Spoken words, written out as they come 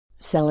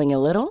Selling a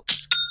little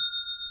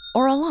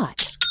or a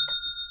lot?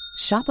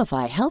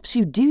 Shopify helps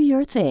you do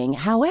your thing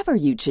however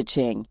you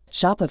cha-ching.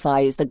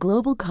 Shopify is the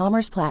global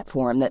commerce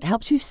platform that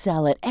helps you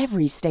sell at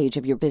every stage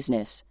of your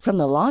business. From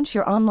the launch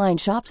your online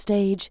shop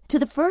stage to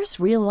the first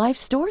real-life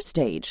store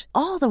stage,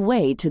 all the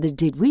way to the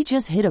did we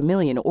just hit a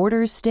million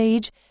orders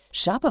stage.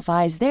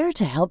 Shopify is there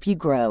to help you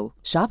grow.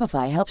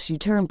 Shopify helps you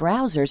turn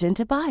browsers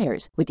into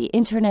buyers with the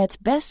internet's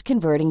best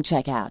converting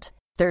checkout.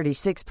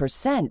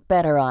 36%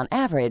 better on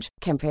average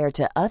compared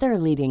to other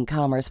leading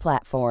commerce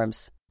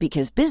platforms.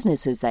 Because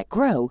businesses that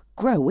grow,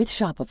 grow with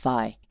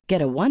Shopify.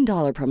 Get a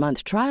 $1 per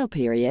month trial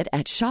period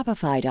at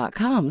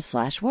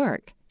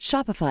shopify.com/work.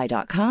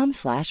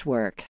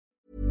 Shopify.com/work.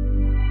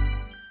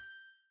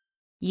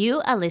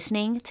 You are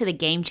listening to the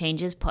Game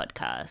Changers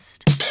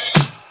podcast.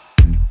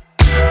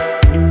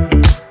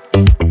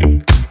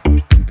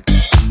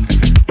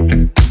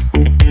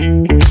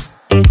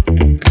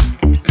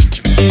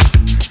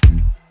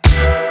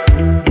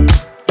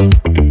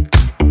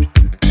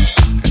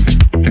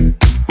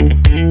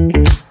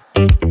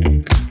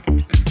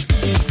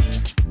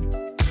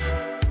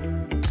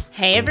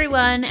 Hey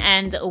everyone,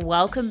 and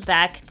welcome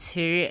back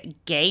to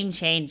Game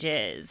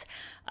Changers.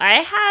 I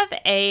have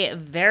a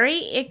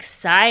very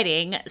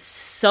exciting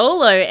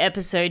solo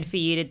episode for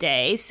you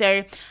today.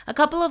 So a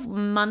couple of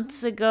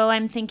months ago,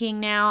 I'm thinking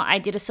now, I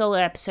did a solo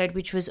episode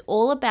which was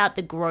all about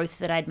the growth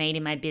that I'd made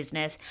in my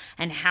business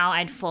and how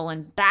I'd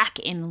fallen back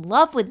in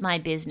love with my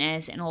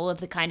business and all of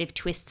the kind of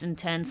twists and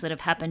turns that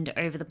have happened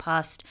over the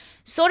past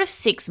sort of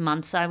 6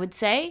 months, I would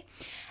say.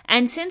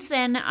 And since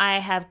then, I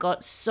have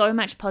got so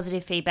much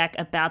positive feedback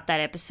about that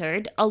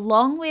episode,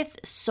 along with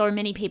so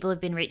many people have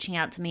been reaching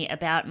out to me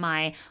about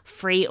my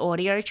free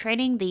audio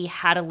training, the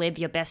How to Live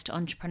Your Best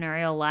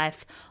Entrepreneurial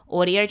Life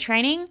audio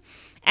training.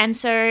 And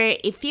so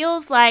it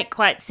feels like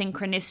quite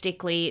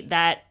synchronistically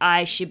that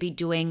I should be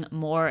doing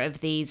more of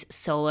these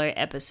solo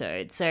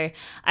episodes. So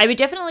I would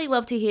definitely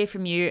love to hear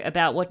from you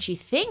about what you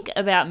think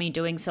about me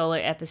doing solo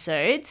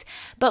episodes.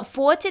 But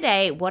for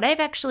today, what I've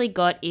actually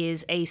got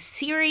is a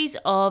series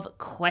of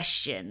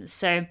questions.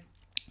 So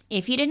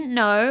if you didn't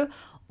know,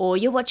 or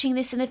you're watching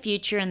this in the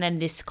future and then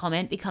this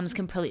comment becomes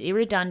completely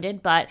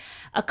redundant, but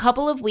a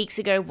couple of weeks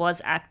ago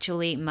was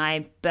actually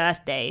my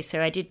birthday.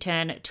 So I did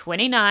turn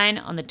 29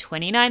 on the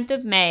 29th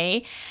of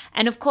May.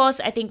 And of course,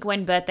 I think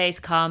when birthdays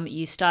come,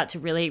 you start to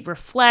really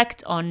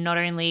reflect on not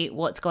only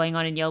what's going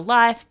on in your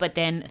life, but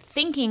then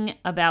thinking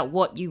about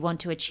what you want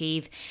to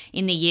achieve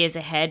in the years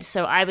ahead.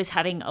 So I was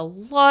having a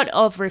lot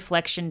of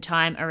reflection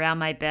time around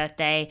my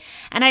birthday.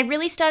 And I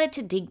really started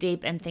to dig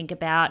deep and think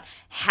about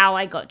how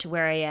I got to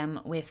where I am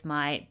with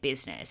my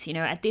business. You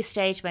know, at this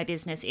stage, my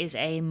business is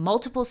a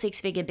multiple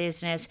six-figure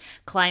business,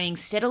 climbing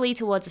steadily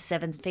towards a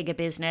seven-figure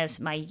business.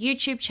 My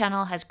YouTube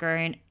channel has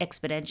grown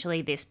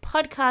exponentially. This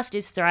podcast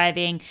is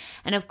thriving.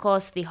 And of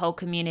course, the whole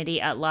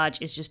community at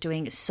large is just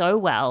doing so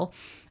well.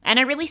 And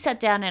I really sat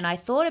down and I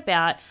thought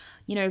about,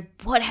 you know,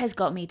 what has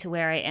got me to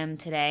where I am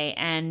today?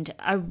 And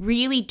I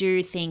really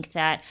do think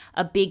that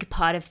a big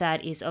part of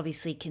that is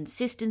obviously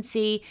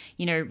consistency,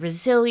 you know,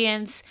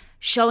 resilience,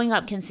 showing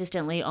up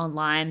consistently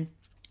online,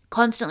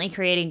 constantly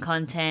creating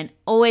content,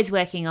 always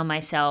working on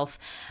myself.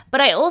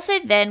 But I also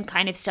then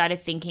kind of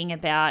started thinking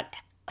about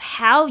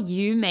how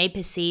you may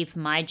perceive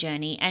my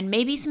journey and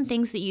maybe some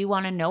things that you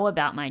want to know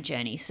about my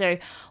journey. So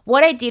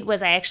what I did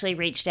was I actually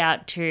reached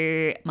out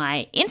to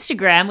my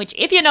Instagram, which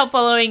if you're not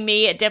following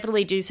me,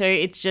 definitely do so.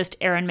 It's just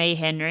Erin May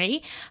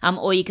Henry,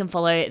 or you can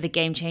follow the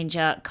Game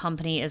Changer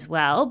company as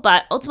well.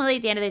 But ultimately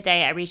at the end of the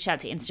day, I reached out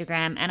to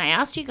Instagram and I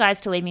asked you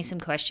guys to leave me some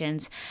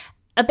questions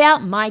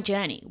about my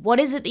journey. What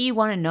is it that you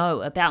want to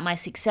know about my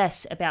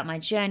success, about my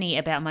journey,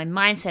 about my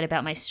mindset,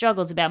 about my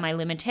struggles, about my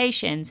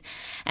limitations?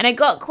 And I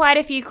got quite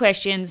a few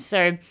questions,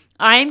 so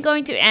I'm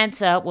going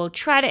to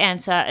try to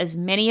answer as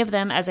many of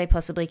them as I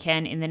possibly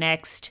can in the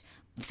next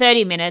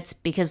 30 minutes,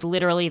 because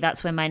literally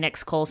that's when my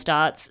next call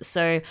starts.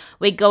 So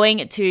we're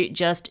going to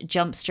just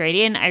jump straight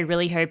in. I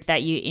really hope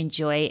that you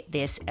enjoy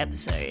this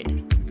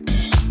episode.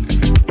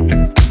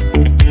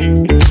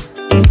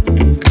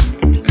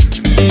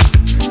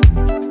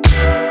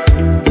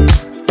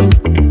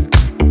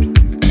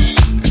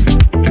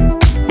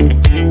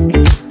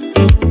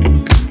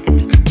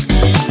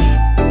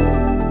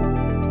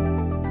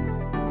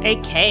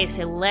 Okay,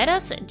 so let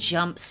us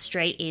jump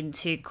straight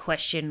into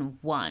question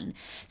 1.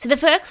 So the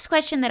first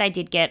question that I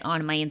did get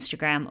on my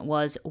Instagram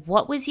was,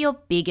 what was your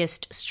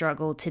biggest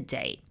struggle to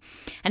date?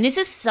 And this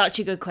is such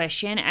a good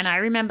question. And I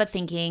remember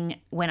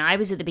thinking when I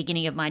was at the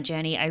beginning of my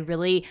journey, I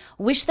really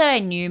wish that I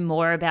knew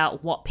more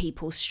about what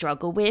people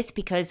struggle with,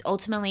 because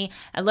ultimately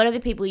a lot of the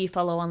people you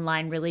follow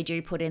online really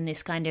do put in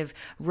this kind of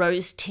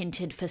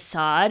rose-tinted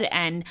facade.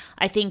 And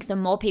I think the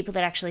more people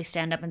that actually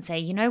stand up and say,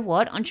 you know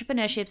what,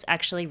 entrepreneurship's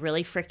actually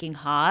really freaking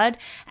hard,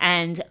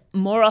 and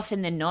more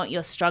often than not,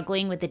 you're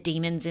struggling with the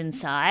demons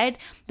inside,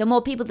 the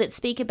more people that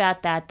speak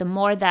about that, the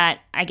more that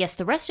I guess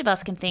the rest of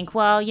us can think,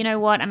 well, you know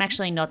what, I'm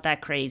actually not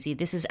that crazy.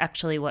 This is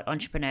actually what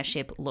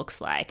entrepreneurship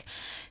looks like.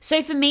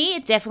 So for me,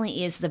 it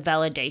definitely is the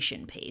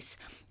validation piece.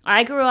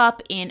 I grew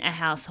up in a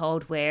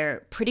household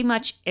where pretty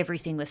much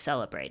everything was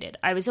celebrated.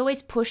 I was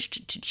always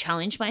pushed to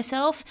challenge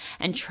myself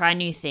and try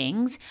new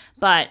things,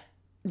 but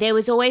there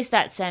was always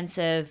that sense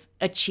of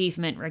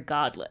achievement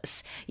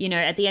regardless.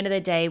 At the end of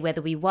the day,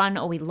 whether we won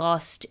or we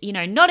lost,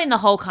 not in the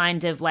whole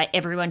kind of like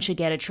everyone should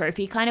get a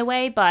trophy kind of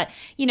way, but,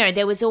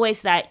 there was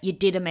always that you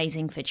did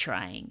amazing for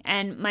trying.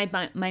 And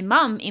my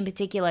mum in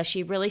particular,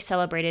 she really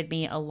celebrated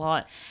me a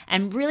lot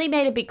and really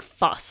made a big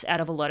fuss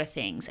out of a lot of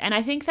things. And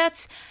I think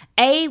that's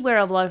A, where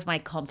a lot of my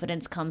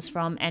confidence comes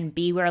from, and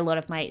B, where a lot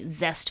of my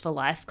zest for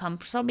life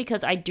comes from,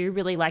 because I do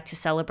really like to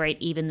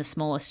celebrate even the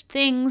smallest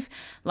things,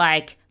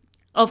 like,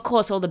 of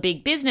course, all the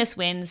big business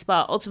wins,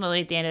 but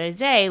ultimately at the end of the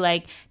day,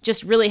 like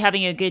just really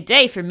having a good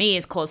day for me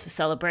is cause for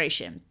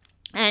celebration.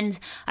 And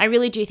I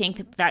really do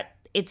think that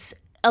it's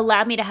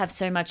allowed me to have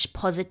so much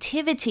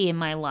positivity in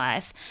my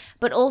life,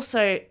 but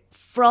also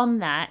from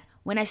that,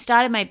 when I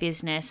started my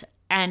business,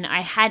 and I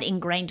had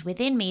ingrained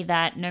within me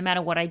that no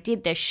matter what I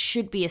did, there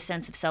should be a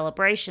sense of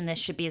celebration, there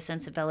should be a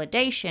sense of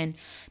validation.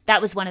 That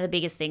was one of the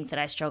biggest things that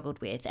I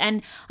struggled with.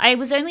 And I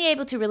was only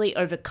able to really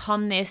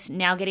overcome this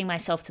now, getting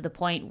myself to the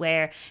point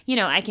where,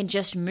 I can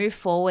just move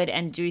forward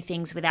and do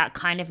things without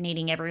kind of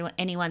needing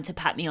anyone to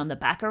pat me on the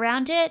back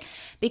around it,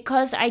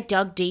 because I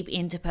dug deep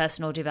into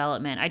personal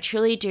development. I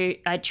truly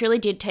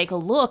did take a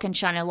look and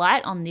shine a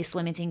light on this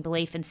limiting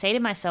belief and say to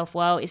myself,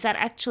 well, is that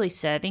actually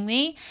serving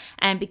me?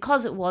 And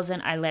because it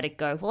wasn't, I let it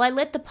go. Well, I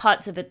let the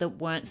parts of it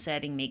that weren't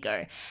serving me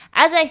go.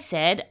 As I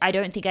said, I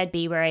don't think I'd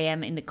be where I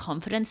am in the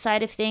confidence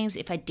side of things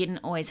if I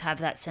didn't always have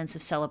that sense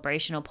of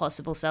celebration or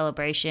possible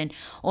celebration,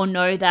 or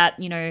know that,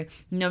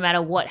 no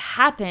matter what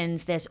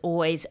happens, there's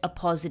always a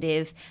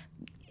positive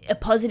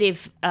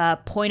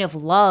point of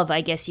love,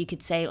 I guess you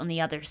could say, on the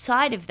other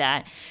side of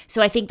that.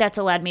 So I think that's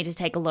allowed me to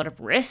take a lot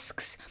of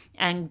risks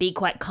and be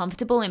quite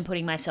comfortable in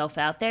putting myself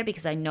out there,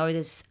 because I know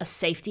there's a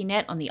safety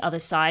net on the other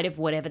side of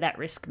whatever that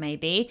risk may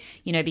be,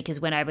 because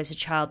when I was a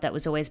child, that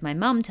was always my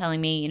mum telling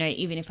me,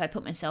 even if I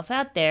put myself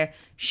out there,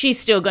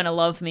 she's still going to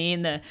love me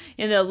in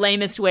the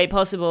lamest way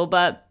possible,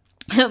 but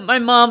my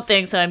mom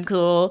thinks I'm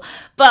cool.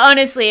 But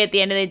honestly, at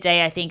the end of the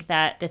day, I think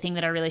that the thing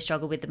that I really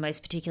struggled with the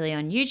most, particularly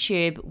on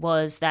YouTube,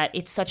 was that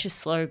it's such a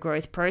slow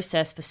growth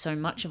process for so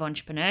much of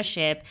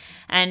entrepreneurship.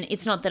 And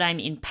it's not that I'm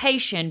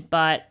impatient,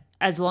 but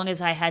as long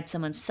as I had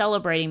someone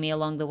celebrating me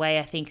along the way,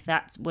 I think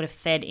that would have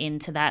fed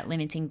into that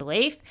limiting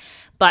belief.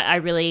 But I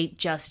really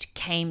just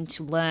came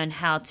to learn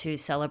how to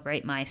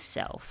celebrate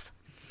myself.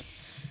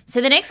 So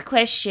the next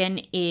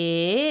question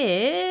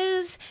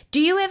is,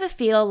 do you ever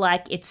feel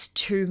like it's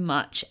too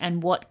much,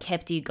 and what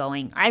kept you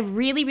going? I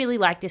really, really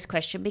like this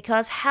question,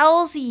 because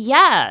hell's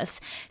yes.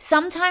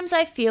 Sometimes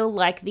I feel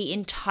like the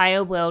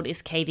entire world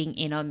is caving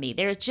in on me.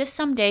 There are just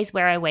some days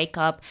where I wake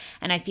up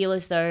and I feel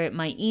as though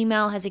my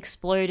email has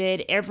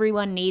exploded.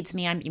 Everyone needs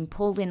me. I'm being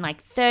pulled in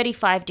like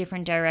 35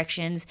 different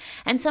directions.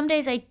 And some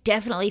days I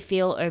definitely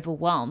feel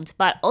overwhelmed.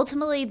 But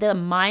ultimately, the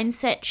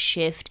mindset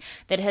shift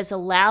that has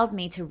allowed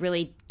me to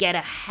really get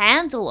a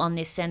handle on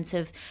this sense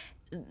of,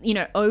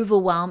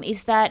 overwhelm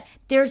is that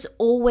there's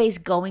always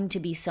going to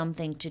be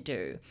something to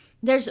do.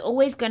 There's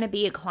always going to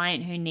be a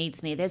client who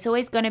needs me. There's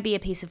always going to be a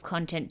piece of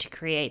content to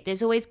create.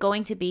 There's always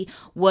going to be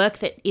work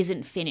that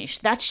isn't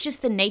finished. That's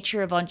just the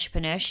nature of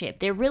entrepreneurship.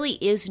 There really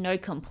is no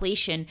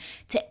completion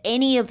to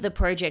any of the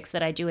projects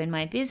that I do in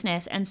my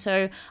business. And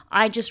so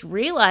I just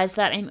realized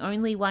that I'm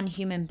only one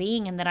human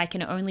being, and that I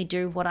can only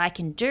do what I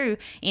can do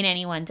in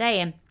any one day.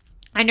 And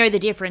I know the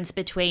difference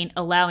between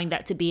allowing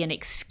that to be an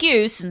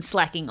excuse and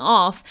slacking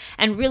off,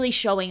 and really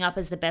showing up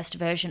as the best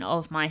version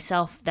of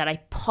myself that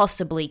I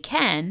possibly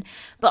can.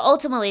 But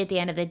ultimately, at the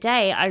end of the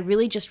day, I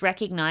really just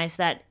recognize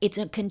that it's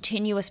a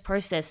continuous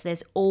process.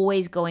 There's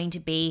always going to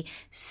be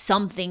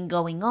something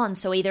going on.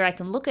 So either I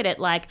can look at it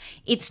like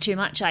it's too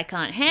much, I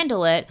can't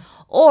handle it,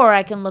 or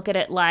I can look at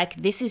it like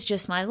this is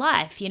just my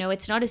life.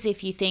 It's not as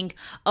if you think,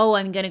 oh,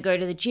 I'm going to go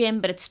to the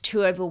gym, but it's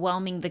too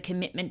overwhelming, the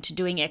commitment to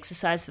doing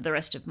exercise for the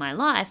rest of my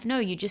life.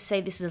 No, you just say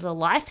this is a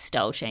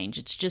lifestyle change.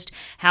 It's just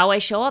how I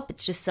show up.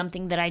 It's just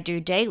something that I do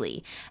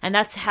daily. And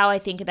that's how I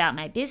think about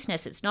my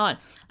business. It's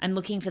not I'm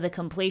looking for the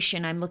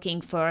completion. I'm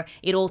looking for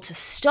it all to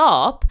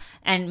stop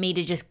and me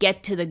to just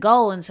get to the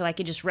goal, and so I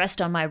could just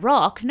rest on my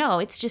rock. No,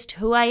 it's just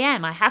who I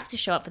am. I have to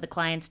show up for the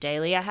clients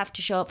daily. I have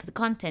to show up for the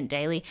content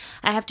daily.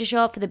 I have to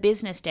show up for the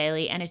business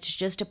daily, and it's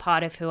just a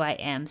part of who I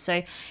am.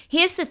 So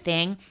here's the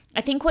thing.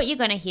 I think what you're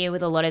going to hear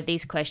with a lot of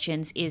these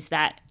questions is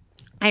that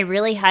I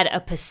really had a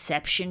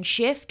perception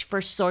shift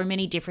for so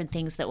many different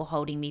things that were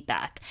holding me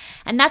back.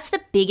 And that's the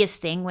biggest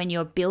thing when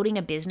you're building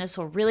a business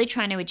or really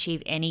trying to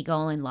achieve any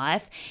goal in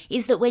life,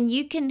 is that when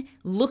you can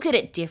look at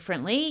it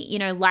differently,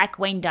 like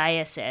Wayne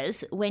Dyer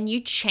says, when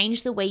you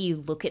change the way you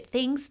look at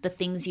things, the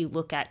things you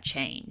look at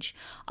change.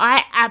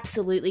 I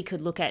absolutely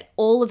could look at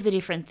all of the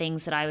different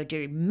things that I would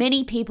do.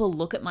 Many people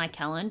look at my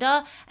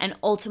calendar and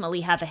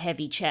ultimately have a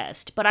heavy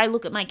chest. But I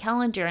look at my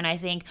calendar and I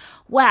think,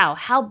 wow,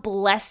 how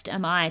blessed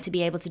am I to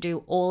be able to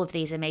do all of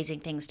these amazing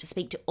things, to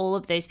speak to all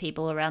of those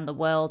people around the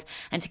world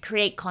and to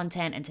create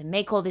content and to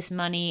make all this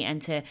money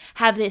and to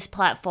have this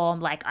platform.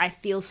 Like, I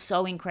feel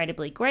so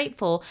incredibly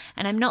grateful,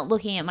 and I'm not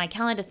looking at my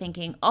calendar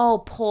thinking,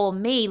 oh, poor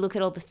me, look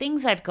at all the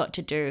things I've got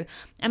to do.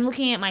 I'm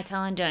looking at my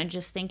calendar and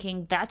just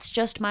thinking, that's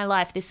just my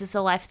life. This is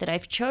the life that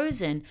I've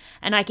chosen,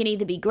 and I can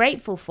either be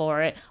grateful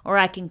for it or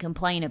I can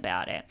complain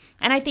about it.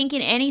 And I think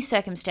in any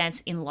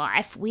circumstance in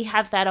life, we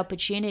have that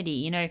opportunity.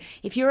 You know,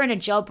 if you're in a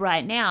job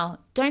right now,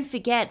 don't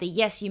forget that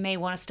yes, you may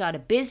want to start a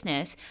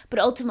business, but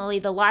ultimately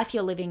the life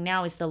you're living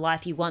now is the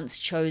life you once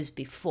chose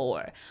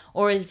before,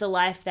 or is the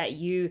life that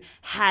you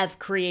have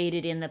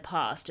created in the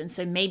past. And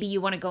so maybe you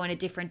want to go in a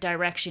different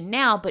direction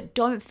now, but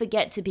don't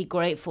forget to be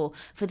grateful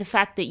for the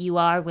fact that you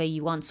are where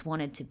you once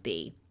wanted to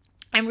be.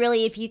 And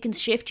really, if you can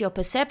shift your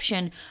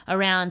perception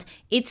around,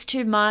 it's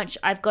too much,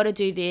 I've got to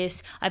do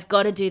this, I've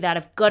got to do that,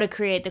 I've got to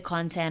create the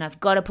content, I've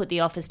got to put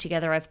the offers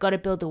together, I've got to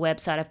build the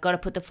website, I've got to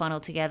put the funnel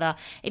together.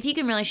 If you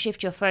can really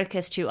shift your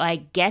focus to, I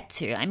get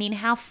to. I mean,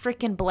 how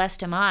freaking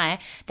blessed am I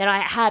that I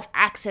have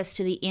access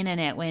to the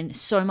internet when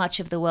so much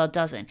of the world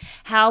doesn't?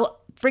 How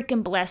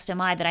freaking blessed am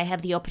I that I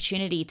have the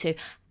opportunity to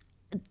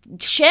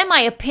share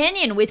my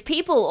opinion with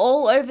people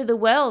all over the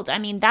world? I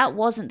mean, that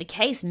wasn't the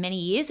case many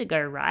years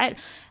ago, right?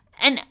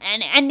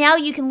 And now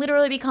you can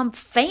literally become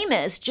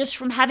famous just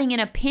from having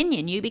an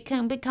opinion. You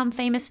become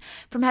famous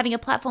from having a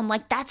platform.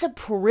 Like, that's a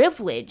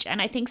privilege.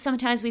 And I think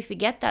sometimes we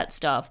forget that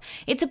stuff.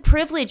 It's a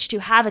privilege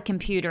to have a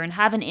computer and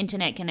have an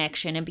internet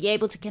connection and be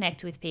able to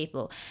connect with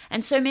people.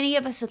 And so many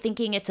of us are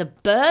thinking it's a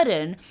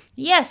burden.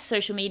 Yes,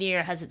 social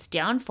media has its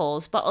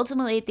downfalls, but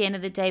ultimately at the end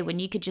of the day, when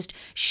you could just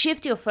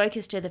shift your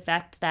focus to the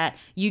fact that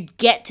you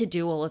get to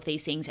do all of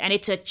these things and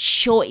it's a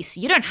choice.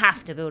 You don't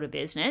have to build a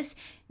business.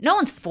 No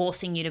one's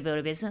forcing you to build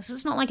a business.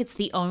 It's not like it's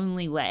the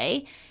only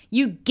way.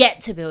 You get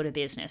to build a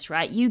business,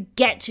 right? You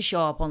get to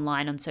show up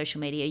online on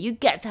social media. You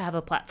get to have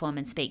a platform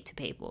and speak to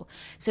people.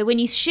 So when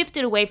you shift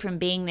it away from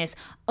being this,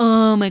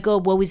 oh my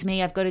God, woe is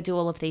me, I've got to do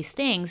all of these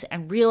things,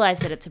 and realize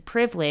that it's a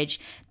privilege,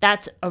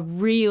 that's a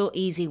real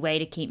easy way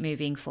to keep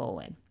moving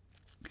forward.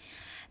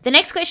 The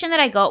next question that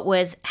I got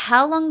was,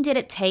 how long did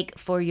it take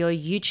for your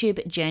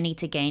YouTube journey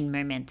to gain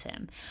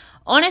momentum?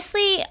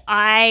 Honestly,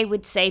 I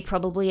would say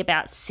probably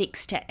about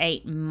 6 to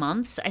 8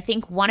 months. I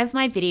think one of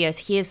my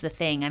videos, here's the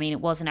thing, I mean, it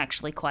wasn't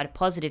actually quite a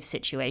positive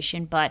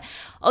situation, but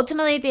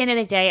ultimately at the end of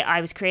the day, I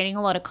was creating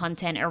a lot of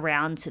content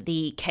around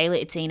the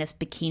Kayla Itsines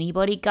Bikini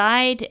Body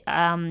Guide,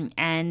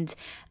 and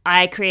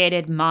I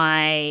created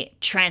my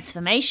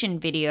transformation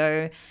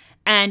video.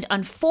 And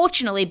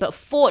unfortunately, but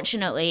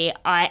fortunately,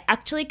 I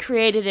actually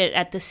created it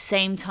at the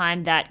same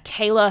time that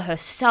Kayla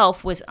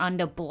herself was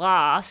under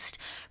blast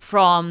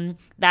from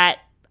that.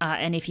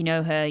 And if you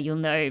know her, you'll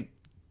know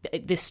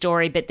this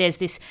story. But there's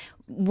this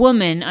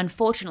woman,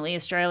 unfortunately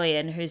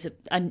Australian, who's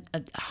a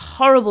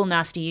horrible,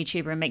 nasty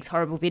YouTuber and makes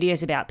horrible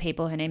videos about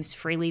people. Her name's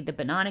Freely the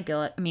Banana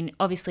Girl. I mean,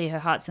 obviously her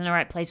heart's in the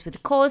right place with the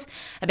cause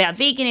about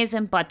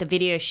veganism, but the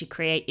video she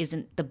create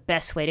isn't the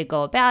best way to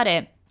go about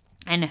it.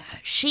 And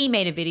she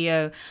made a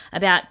video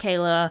about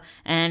Kayla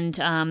and,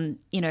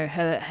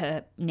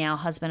 her now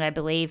husband, I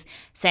believe,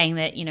 saying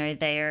that,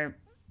 they're,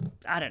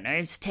 I don't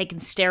know, taking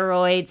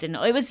steroids, and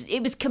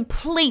it was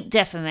complete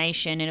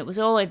defamation, and it was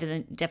all over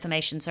the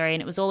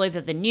and it was all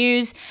over the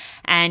news,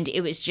 and it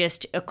was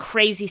just a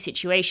crazy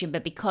situation.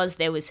 But because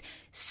there was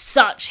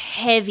such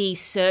heavy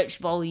search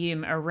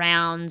volume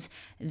around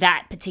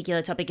that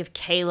particular topic of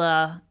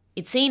Kayla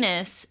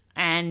Itsines,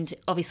 and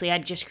obviously I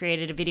just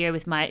created a video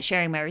with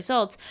sharing my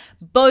results,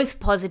 both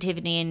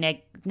positively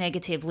and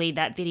negatively,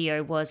 that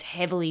video was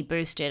heavily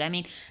boosted. I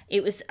mean,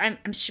 it was, I'm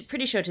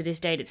pretty sure to this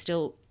date it's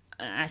still,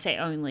 I say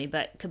only,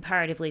 but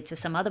comparatively to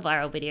some other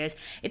viral videos,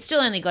 it's still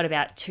only got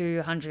about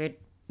 200,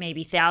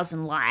 maybe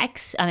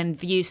 1,000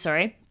 views,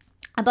 sorry.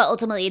 But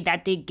ultimately,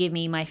 that did give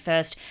me my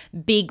first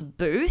big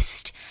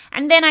boost.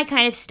 And then I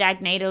kind of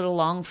stagnated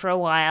along for a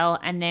while.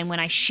 And then when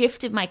I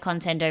shifted my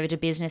content over to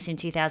business in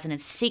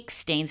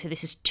 2016, so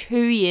this is 2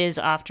 years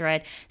after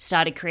I'd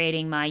started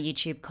creating my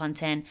YouTube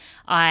content,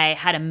 I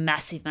had a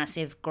massive,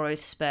 massive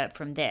growth spurt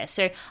from there.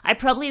 So I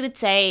probably would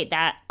say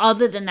that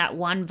other than that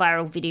one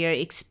viral video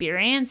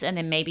experience, and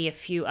then maybe a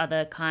few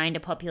other kind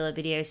of popular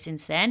videos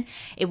since then,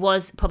 it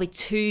was probably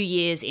 2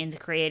 years into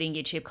creating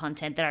YouTube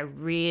content that I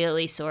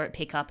really saw it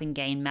pick up and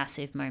gain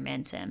massive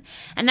momentum.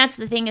 And that's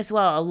the thing as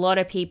well. A lot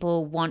of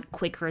people want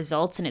quick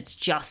results, and it's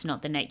just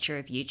not the nature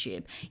of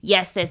YouTube.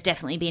 Yes, there's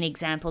definitely been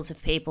examples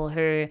of people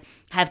who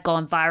have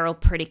gone viral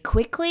pretty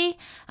quickly.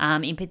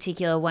 In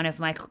particular, one of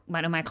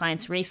my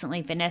clients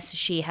recently, Vanessa,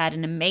 she had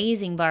an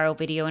amazing viral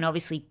video and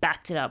obviously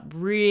backed it up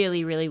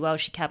really, really well.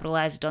 She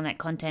capitalized on that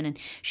content and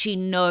she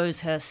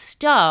knows her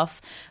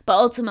stuff. But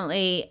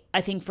ultimately,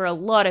 I think for a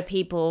lot of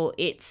people,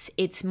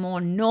 it's more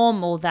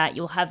normal that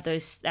you'll have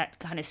that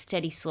kind of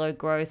steady, slow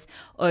growth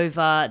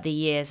over the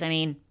years. I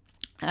mean,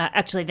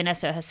 actually,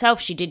 Vanessa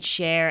herself, she did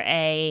share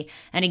an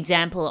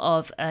example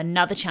of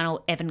another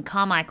channel, Evan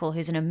Carmichael,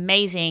 who's an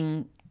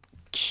amazing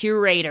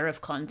curator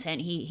of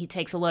content. He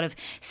takes a lot of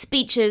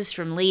speeches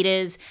from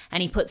leaders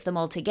and he puts them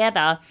all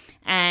together.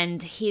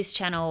 And his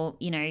channel,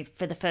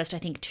 for the first, I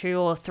think 2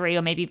 or 3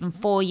 or maybe even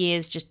 4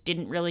 years just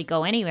didn't really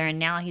go anywhere. And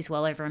now he's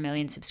well over 1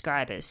 million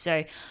subscribers.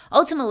 So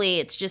ultimately,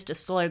 it's just a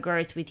slow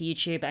growth with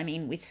YouTube. I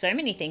mean, with so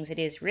many things it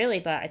is really,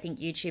 but I think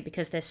YouTube,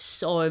 because there's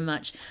so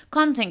much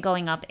content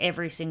going up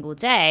every single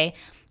day.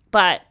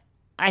 But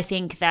I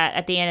think that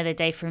at the end of the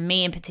day, for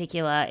me in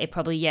particular, it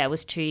probably,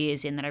 was 2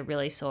 years in that I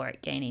really saw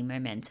it gaining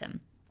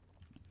momentum.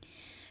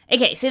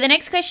 Okay, so the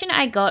next question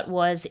I got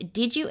was,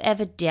 did you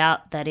ever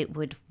doubt that it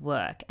would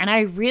work? And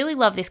I really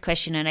love this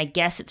question, and I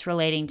guess it's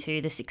relating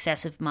to the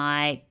success of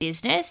my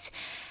business.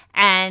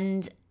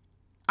 And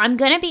I'm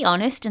going to be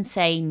honest and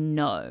say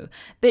no,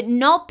 but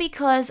not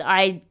because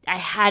I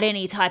had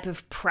any type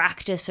of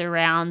practice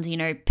around,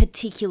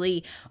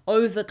 particularly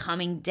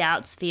overcoming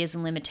doubts, fears,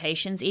 and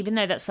limitations, even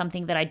though that's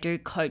something that I do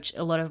coach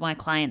a lot of my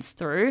clients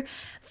through.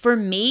 For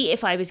me,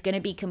 if I was going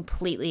to be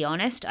completely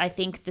honest, I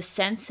think the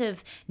sense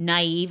of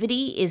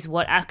naivety is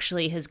what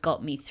actually has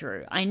got me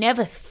through. I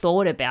never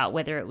thought about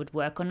whether it would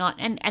work or not.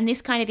 And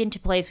this kind of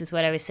interplays with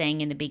what I was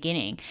saying in the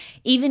beginning.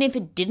 Even if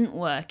it didn't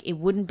work, it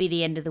wouldn't be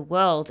the end of the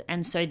world.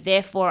 And so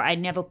therefore, I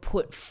never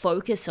put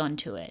focus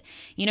onto it.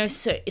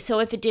 So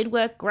if it did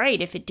work,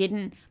 great. If it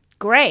didn't,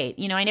 great.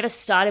 I never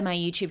started my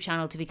YouTube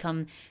channel to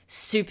become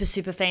super,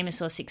 super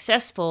famous or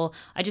successful.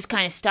 I just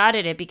kind of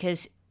started it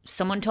because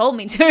someone told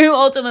me to.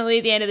 Ultimately,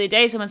 at the end of the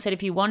day, someone said,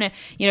 if you want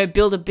to,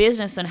 build a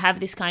business and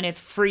have this kind of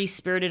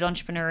free-spirited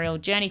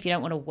entrepreneurial journey, if you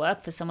don't want to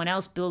work for someone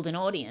else, build an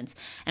audience.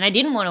 And I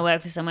didn't want to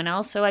work for someone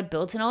else, so I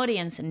built an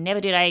audience. And never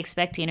did I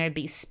expect to,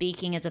 be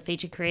speaking as a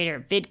featured creator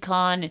at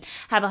VidCon and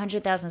have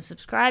 100,000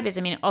 subscribers.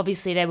 I mean,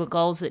 obviously, there were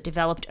goals that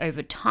developed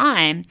over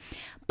time,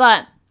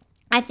 but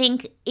I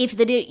think if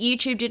the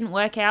YouTube didn't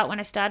work out when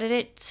I started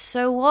it,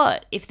 so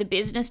what? If the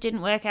business didn't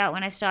work out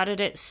when I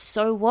started it,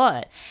 so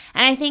what?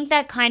 And I think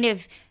that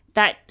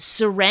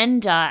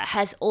surrender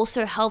has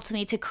also helped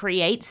me to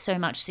create so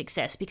much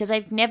success, because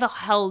I've never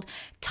held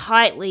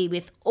tightly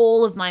with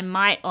all of my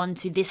might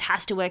onto this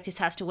has to work, this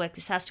has to work,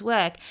 this has to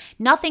work.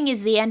 Nothing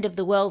is the end of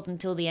the world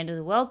until the end of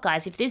the world,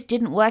 guys. If this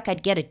didn't work,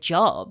 I'd get a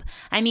job.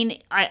 I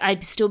mean,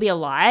 I'd still be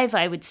alive.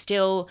 I would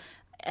still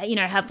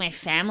have my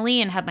family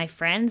and have my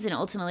friends. And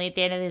ultimately, at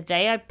the end of the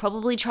day, I'd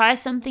probably try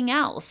something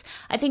else.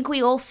 I think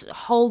we all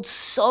hold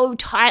so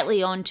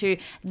tightly onto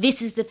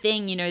this is the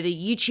thing, the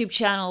YouTube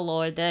channel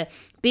or the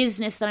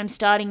business that I'm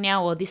starting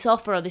now, or this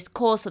offer or this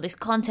course or this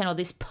content or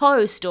this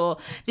post or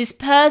this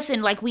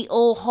person. Like, we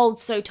all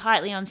hold so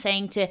tightly on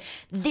saying to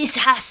this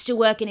has to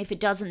work, and if it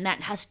doesn't,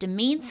 that has to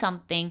mean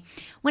something,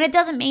 when it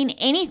doesn't mean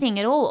anything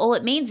at all. All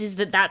it means is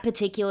that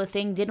particular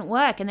thing didn't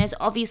work, and there's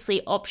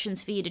obviously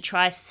options for you to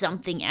try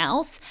something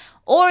else,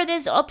 or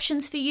there's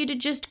options for you to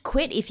just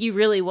quit if you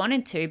really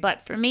wanted to.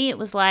 But for me, it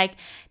was like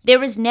there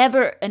was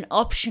never an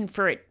option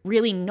for it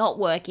really not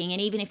working.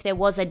 And even if there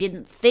was, I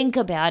didn't think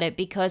about it,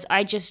 because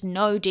I just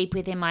know deep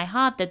within my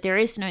heart that there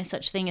is no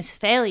such thing as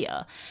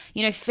failure.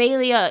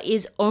 Failure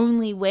is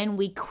only when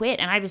we quit.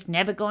 And I was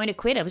never going to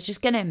quit. I was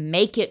just going to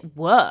make it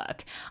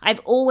work. I've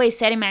always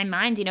said in my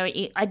mind,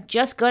 I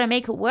just got to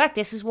make it work.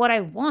 This is what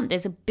I want.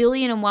 There's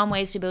 1,000,001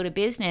 ways to build a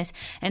business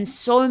and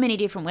so many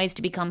different ways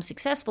to become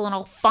successful. And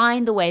I'll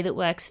find the way that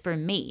works for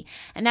me.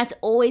 And that's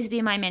always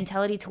been my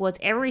mentality towards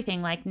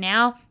everything. Like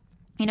now,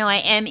 I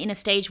am in a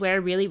stage where I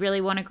really, really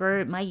want to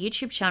grow my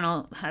YouTube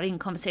channel, having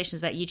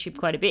conversations about YouTube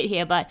quite a bit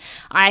here, but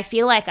I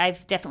feel like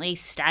I've definitely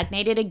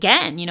stagnated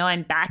again.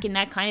 I'm back in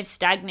that kind of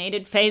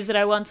stagnated phase that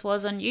I once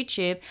was on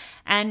YouTube.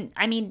 And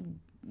I mean,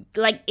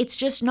 it's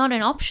just not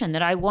an option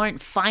that I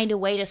won't find a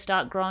way to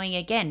start growing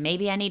again.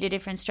 Maybe I need a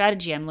different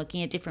strategy. I'm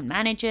looking at different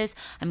managers.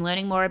 I'm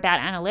learning more about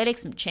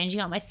analytics. I'm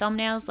changing up my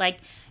thumbnails.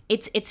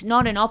 It's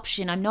not an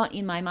option. I'm not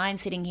in my mind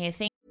sitting here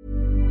thinking.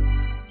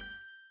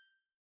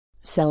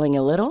 Selling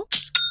a little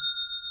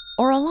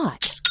or a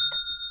lot?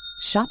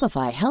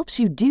 Shopify helps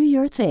you do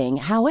your thing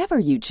however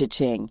you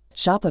cha-ching.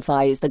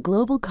 Shopify is the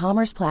global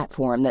commerce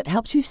platform that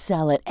helps you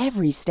sell at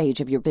every stage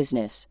of your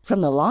business.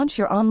 From the launch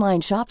your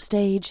online shop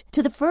stage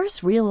to the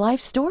first real-life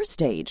store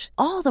stage,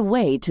 all the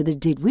way to the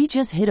did we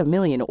just hit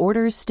 1,000,000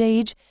 orders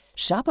stage.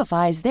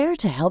 Shopify is there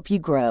to help you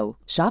grow.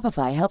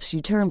 Shopify helps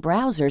you turn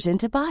browsers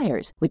into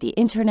buyers with the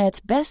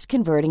internet's best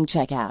converting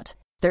checkout.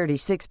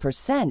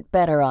 36%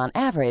 better on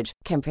average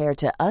compared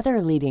to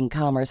other leading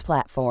commerce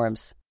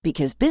platforms.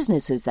 Because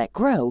businesses that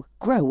grow,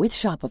 grow with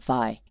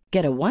Shopify.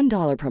 Get a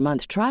 $1 per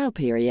month trial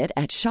period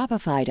at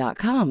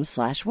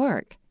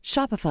shopify.com/work.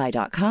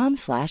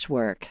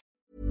 Shopify.com/work.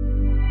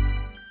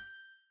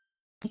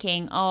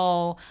 thinking,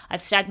 oh,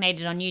 I've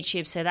stagnated on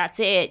YouTube, so that's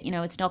it.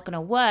 It's not going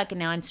to work. And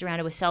now I'm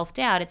surrounded with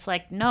self-doubt. It's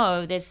like,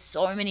 no, there's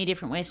so many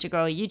different ways to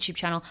grow a YouTube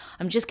channel.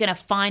 I'm just going to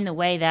find the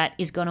way that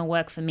is going to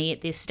work for me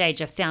at this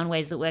stage. I've found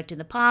ways that worked in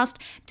the past.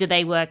 Do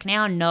they work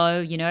now?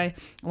 No.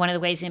 One of the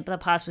ways in the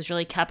past was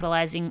really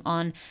capitalizing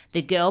on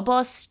the girl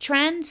boss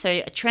trend.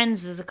 So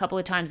trends is a couple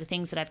of times the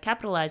things that I've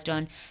capitalized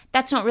on.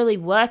 That's not really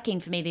working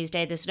for me these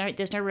days.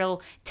 There's no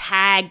real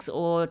tags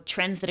or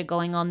trends that are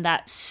going on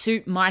that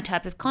suit my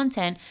type of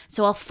content.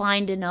 So I'll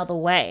find another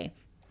way.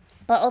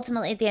 But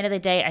ultimately, at the end of the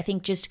day, I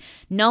think just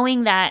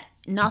knowing that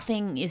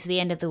nothing is the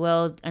end of the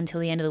world until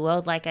the end of the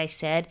world, like I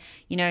said,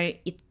 you're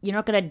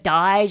not going to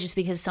die just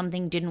because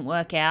something didn't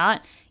work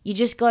out. You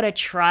just got to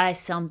try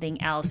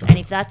something else. And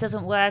if that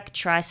doesn't work,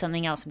 try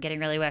something else. I'm getting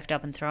really worked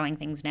up and throwing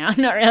things now.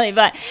 Not really,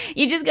 but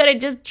you just got to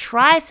just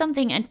try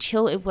something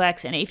until it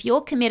works. And if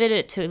you're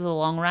committed to the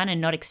long run and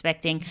not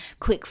expecting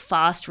quick,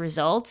 fast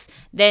results,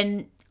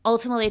 then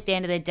ultimately, at the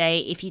end of the day,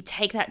 if you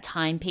take that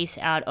timepiece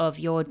out of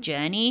your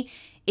journey,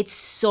 it's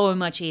so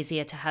much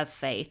easier to have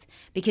faith,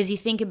 because you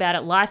think about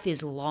it, life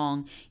is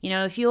long.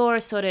 If you're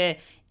sort of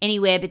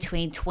anywhere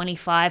between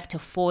 25 to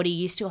 40,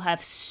 you still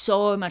have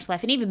so much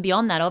life. And even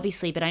beyond that,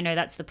 obviously, but I know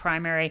that's the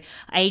primary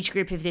age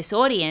group of this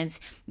audience,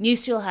 you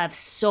still have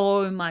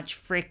so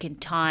much freaking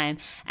time.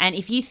 And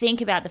if you think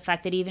about the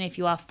fact that even if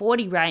you are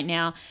 40 right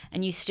now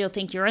and you still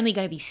think you're only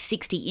going to be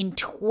 60 in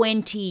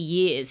 20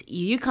 years,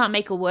 you can't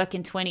make it work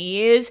in 20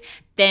 years,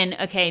 then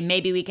okay,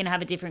 maybe we can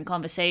have a different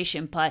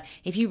conversation. But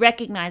if you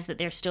recognize that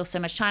there's still so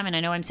much time, and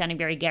I know I'm sounding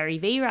very Gary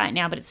Vee right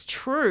now, but it's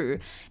true,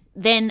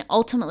 then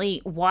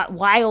ultimately,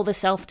 why all the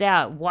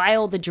self-doubt? Why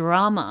all the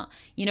drama?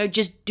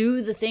 Just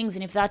do the things.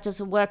 And if that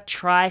doesn't work,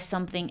 try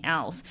something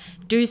else.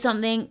 Do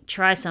something,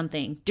 try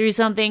something. Do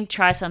something,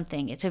 try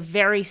something. It's a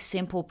very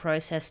simple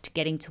process to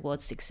getting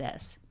towards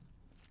success.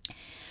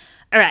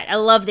 All right, I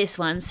love this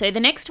one. So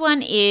the next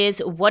one is,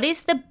 what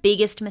is the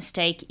biggest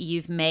mistake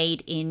you've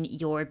made in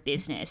your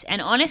business?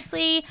 And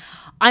honestly,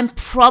 I'm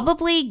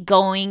probably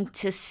going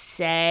to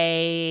say,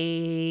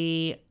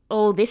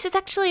 oh, this is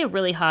actually a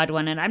really hard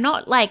one. And I'm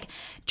not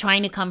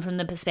trying to come from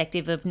the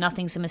perspective of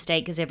nothing's a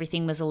mistake because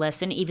everything was a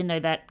lesson, even though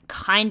that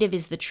kind of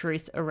is the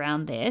truth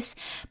around this.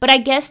 But I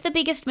guess the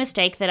biggest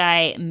mistake that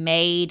I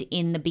made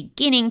in the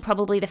beginning,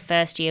 probably the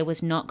first year,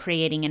 was not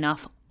creating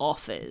enough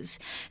offers.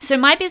 So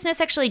my business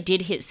actually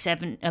did hit six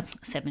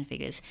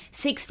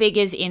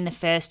figures in the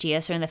first year,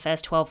 so in the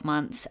first 12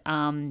 months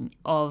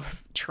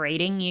of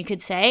trading, you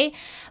could say.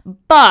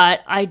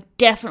 But I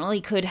definitely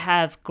could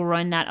have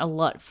grown that a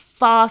lot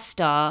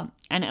faster.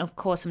 And of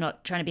course, I'm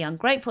not trying to be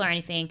ungrateful or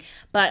anything,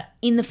 but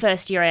in the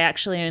first year, I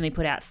actually only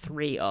put out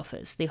 3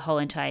 offers the whole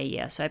entire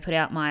year. So I put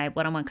out my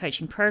one-on-one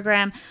coaching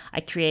program. I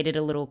created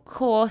a little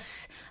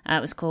course.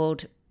 It was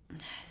called,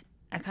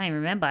 I can't even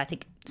remember, I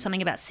think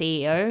something about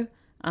CEO.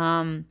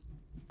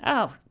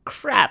 Oh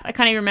crap, I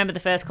can't even remember the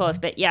first course,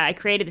 but yeah, I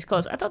created this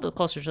course. I thought the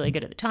course was really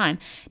good at the time.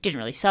 Didn't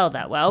really sell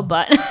that well,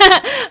 but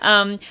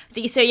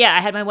so yeah,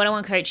 I had my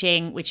one-on-one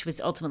coaching, which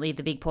was ultimately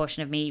the big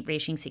portion of me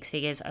reaching 6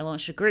 figures. I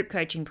launched a group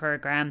coaching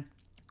program,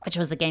 which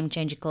was the Game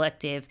Changer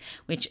Collective,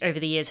 which over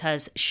the years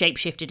has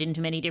shapeshifted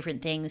into many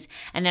different things.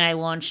 And then I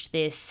launched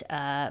this,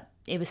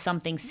 it was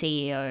something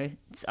CEO,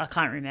 I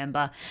can't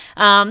remember.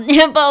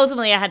 But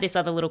ultimately I had this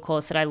other little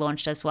course that I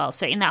launched as well.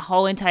 So in that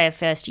whole entire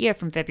first year,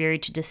 from February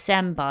to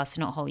December, so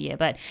not whole year,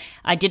 but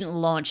I didn't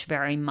launch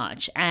very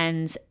much.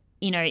 And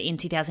in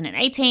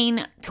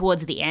 2018,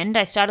 towards the end,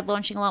 I started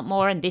launching a lot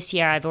more. And this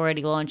year I've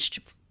already launched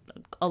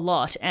a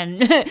lot,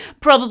 and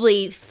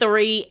probably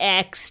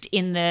 3x'd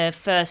in the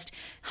first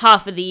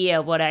half of the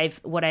year what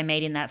I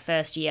made in that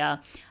first year.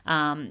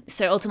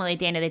 So ultimately, at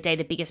the end of the day,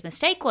 the biggest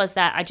mistake was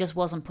that I just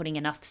wasn't putting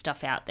enough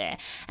stuff out there.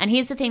 And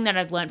here's the thing that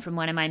I've learned from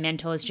one of my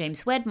mentors,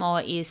 James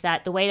Wedmore, is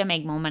that the way to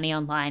make more money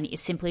online is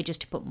simply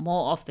just to put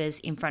more offers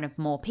in front of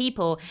more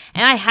people.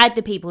 And I had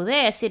the people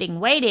there sitting,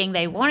 waiting.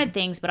 They wanted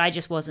things, but I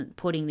just wasn't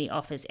putting the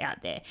offers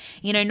out there.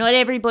 Not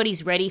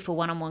everybody's ready for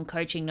one-on-one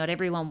coaching. Not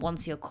everyone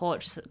wants your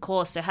course.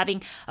 So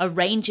having a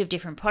range of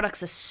different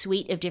products, a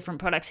suite of different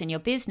products in your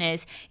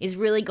business is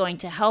really going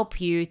to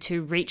help you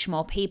to reach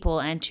more people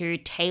and to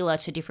tailor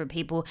to different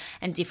people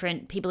and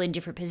different people in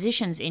different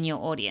positions in your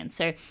audience.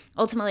 So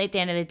ultimately, at the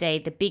end of the day,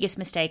 the biggest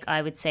mistake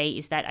I would say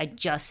is that I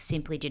just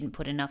simply didn't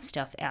put enough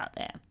stuff out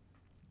there.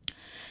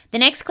 The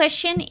next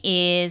question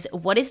is,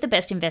 what is the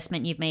best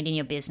investment you've made in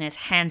your business?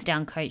 Hands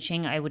down,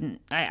 coaching.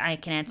 I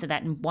can answer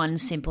that in one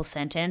simple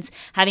sentence.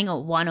 Having a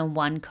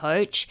one-on-one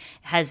coach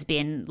has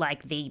been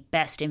the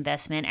best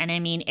investment. And I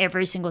mean,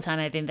 every single time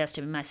I've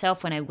invested in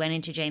myself, when I went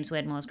into James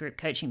Wedmore's group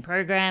coaching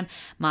program,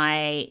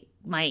 my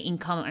my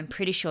income, I'm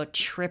pretty sure,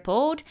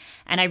 tripled.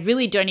 And I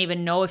really don't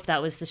even know if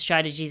that was the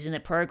strategies in the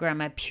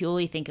program. I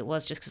purely think it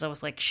was just because I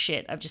was like,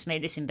 shit, I've just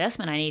made this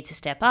investment. I need to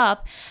step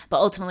up. But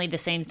ultimately, the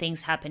same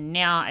things happen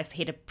now. I've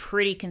hit a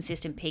pretty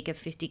consistent peak of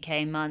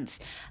 50K months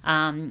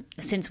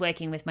since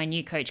working with my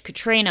new coach,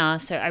 Katrina.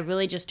 So I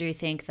really just do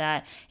think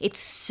that it's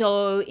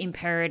so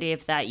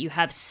imperative that you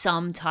have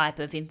some type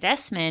of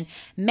investment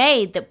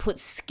made that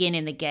puts skin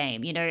in the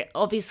game. You know,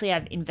 obviously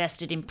I've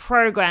invested in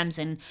programs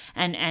and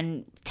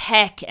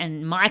tech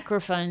and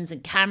microphones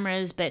and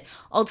cameras, but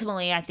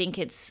ultimately I think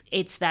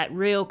it's that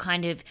real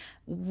kind of,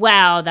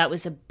 wow, that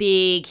was a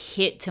big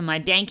hit to my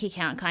bank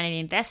account kind of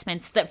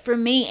investments that, for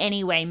me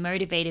anyway,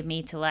 motivated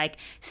me to like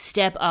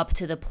step up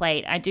to the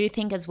plate. I do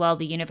think as well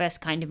the universe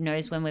kind of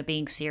knows when we're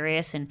being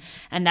serious, and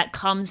that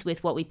comes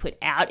with what we put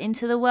out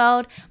into the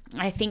world.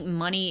 I think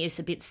money is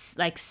a bit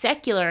like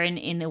secular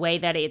in the way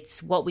that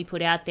it's what we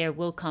put out there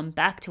will come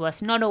back to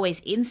us, not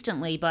always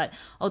instantly, but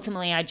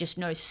ultimately I just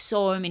know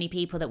so many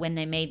people that when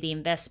they made the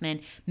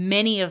investment,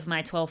 many of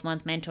my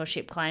 12-month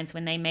mentorship clients,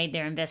 when they made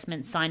their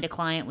investment, signed a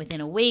client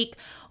within a week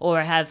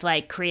or have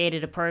like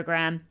created a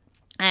program.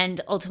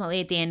 And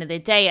ultimately, at the end of the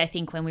day, I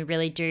think when we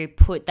really do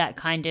put that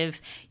kind of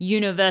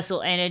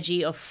universal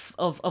energy of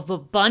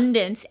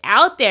abundance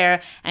out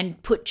there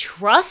and put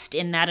trust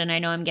in that, and I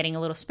know I'm getting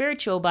a little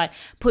spiritual, but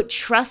put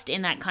trust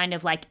in that kind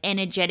of like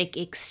energetic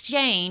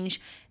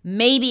exchange,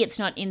 maybe it's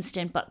not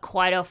instant, but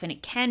quite often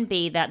it can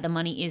be that the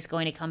money is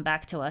going to come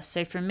back to us.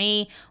 So for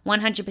me,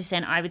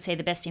 100%, I would say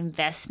the best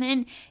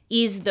investment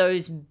is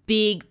those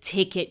big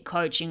ticket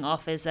coaching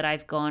offers that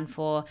I've gone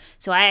for.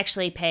 So I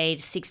actually paid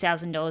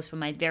 $6,000 for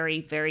my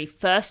very, very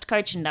first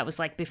coach, and that was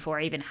like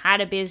before I even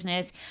had a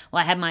business.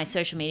 Well, I had my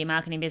social media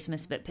marketing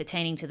business, but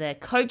pertaining to the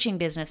coaching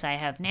business I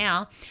have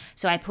now.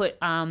 So I put,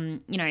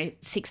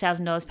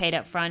 $6,000 paid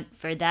up front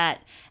for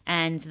that,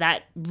 and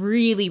that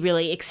really,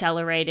 really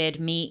accelerated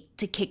me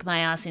to kick my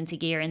ass into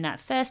gear in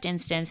that first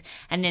instance.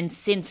 And then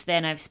since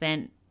then, I've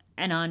spent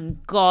an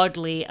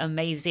ungodly,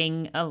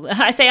 amazing,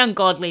 I say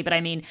ungodly, but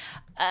I mean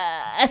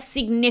a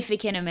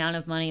significant amount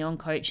of money on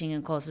coaching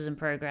and courses and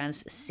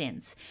programs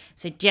since.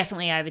 So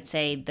definitely I would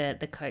say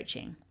the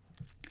coaching.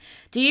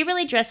 Do you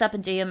really dress up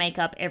and do your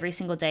makeup every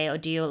single day, or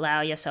do you allow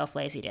yourself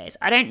lazy days?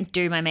 I don't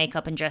do my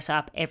makeup and dress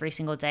up every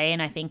single day,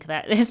 and I think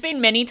that there's been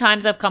many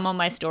times I've come on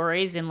my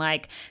stories in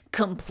like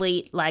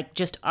complete, like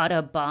just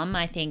utter bum.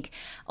 I think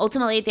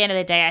ultimately at the end of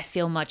the day, I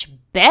feel much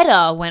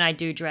better when I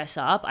do dress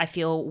up. I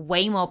feel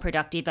way more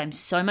productive. I'm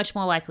so much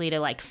more likely to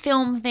like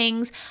film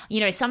things.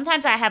 You know,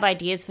 sometimes I have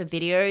ideas for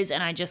videos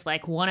and I just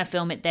like want to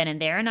film it then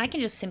and there, and I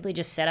can just simply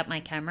just set up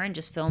my camera and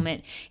just film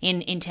it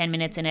in 10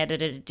 minutes and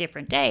edit it a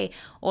different day.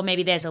 Or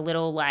maybe there's a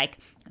little like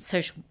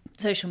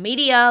social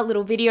media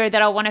little video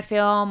that I want to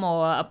film,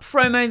 or a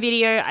promo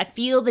video. I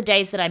feel the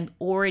days that I'm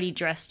already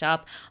dressed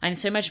up, I'm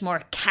so much more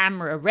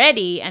camera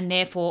ready, and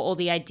therefore all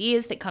the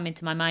ideas that come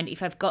into my mind,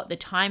 if I've got the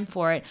time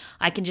for it,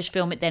 I can just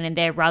film it then and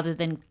there rather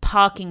than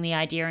parking the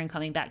idea and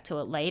coming back to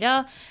it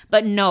later.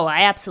 But no,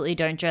 I absolutely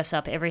don't dress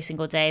up every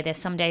single day. There's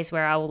some days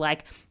where I will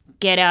like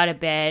get out of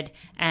bed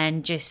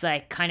and just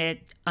like kind of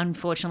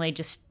unfortunately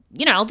just,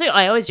 you know,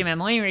 I always do my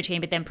morning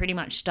routine, but then pretty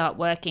much start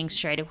working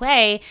straight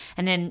away.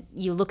 And then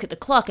you look at the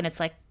clock and it's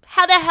like,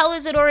 how the hell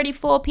is it already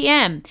 4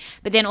 p.m.?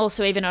 But then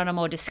also, even on a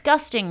more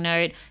disgusting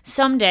note,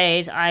 some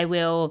days I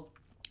will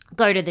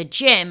go to the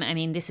gym. I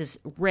mean, this is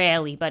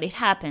rarely, but it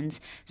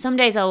happens. Some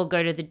days I will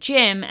go to the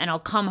gym and I'll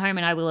come home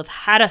and I will have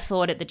had a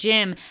thought at the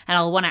gym and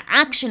I'll want to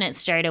action it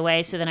straight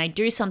away. So then I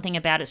do something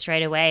about it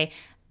straight away.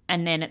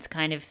 And then it's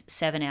kind of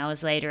 7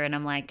 hours later and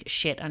I'm like,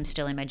 shit, I'm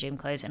still in my gym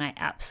clothes and I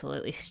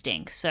absolutely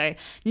stink. So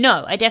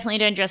no, I definitely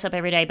don't dress up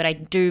every day, but I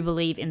do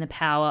believe in the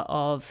power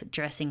of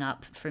dressing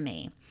up for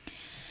me.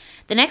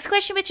 The next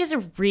question, which is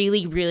a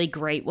really, really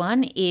great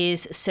one,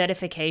 is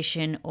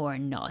certification or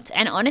not.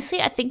 And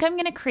honestly, I think I'm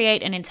going to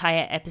create an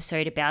entire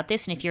episode about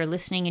this. And if you're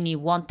listening and you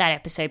want that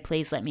episode,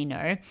 please let me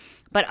know.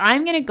 But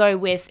I'm going to go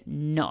with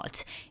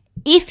not.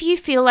 If you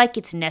feel like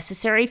it's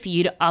necessary for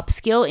you to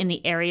upskill in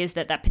the areas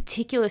that that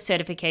particular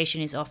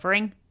certification is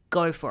offering,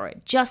 go for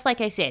it. Just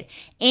like I said,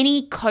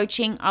 any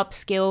coaching,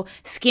 upskill,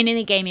 skin in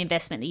the game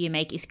investment that you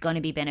make is going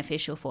to be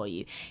beneficial for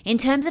you. In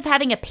terms of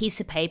having a piece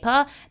of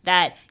paper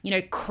that, you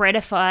know,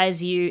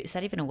 credifies you, is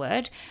that even a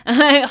word?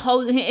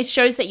 It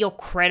shows that you're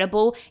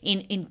credible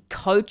in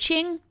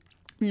coaching.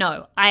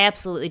 No, I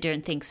absolutely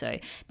don't think so.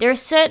 There are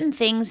certain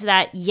things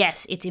that,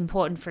 yes, it's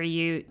important for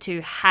you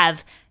to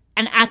have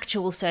an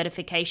actual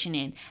certification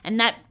in, and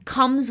that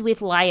comes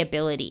with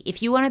liability.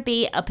 If you want to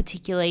be a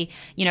particularly,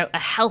 you know, a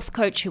health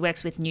coach who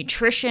works with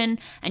nutrition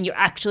and you're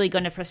actually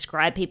going to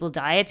prescribe people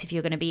diets, if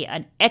you're going to be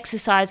an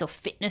exercise or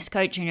fitness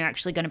coach and you're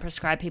actually going to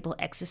prescribe people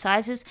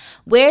exercises,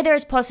 where there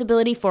is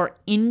possibility for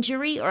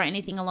injury or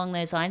anything along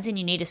those lines and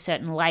you need a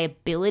certain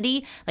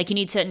liability, like you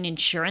need certain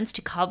insurance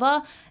to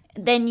cover,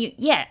 then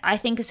I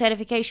think a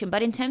certification.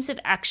 But in terms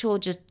of actual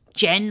just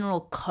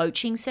general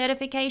coaching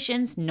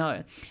certifications?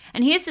 No.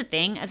 And here's the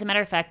thing, as a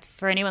matter of fact,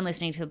 for anyone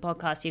listening to the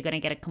podcast, you're going to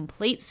get a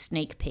complete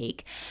sneak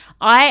peek.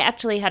 I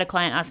actually had a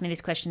client ask me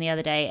this question the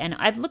other day, and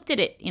I've looked at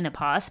it in the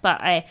past,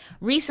 but I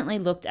recently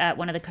looked at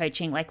one of the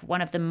coaching, like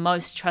one of the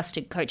most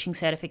trusted coaching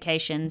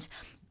certifications,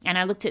 and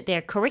I looked at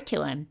their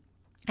curriculum,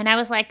 and I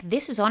was like,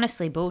 this is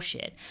honestly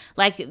bullshit.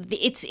 Like,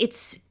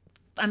 it's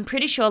I'm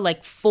pretty sure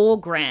like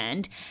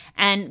 $4,000,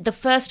 and the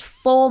first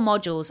 4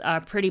 modules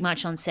are pretty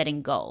much on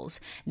setting goals.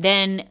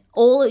 Then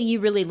all you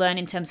really learn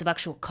in terms of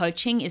actual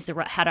coaching is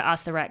how to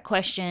ask the right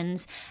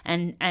questions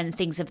and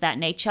things of that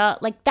nature.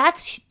 Like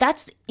that's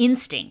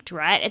instinct,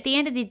 right? At the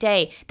end of the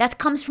day, that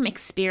comes from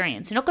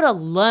experience. You're not going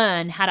to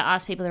learn how to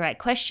ask people the right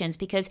questions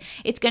because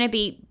it's going to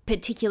be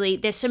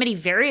there's so many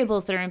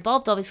variables that are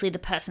involved. Obviously, the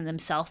person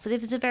themselves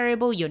is a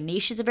variable, your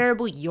niche is a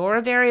variable, you're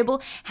a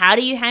variable. How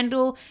do you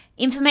handle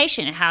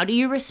information? How do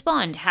you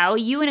respond? How are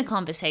you in a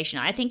conversation?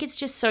 I think it's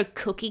just so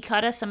cookie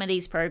cutter, some of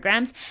these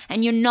programs,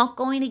 and you're not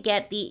going to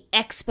get the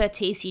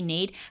expertise you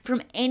need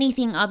from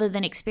anything other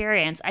than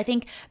experience. I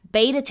think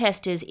beta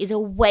testers is a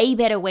way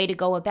better way to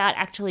go about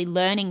actually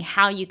learning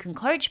how you can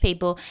coach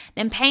people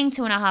than paying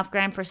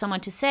 $2,500 for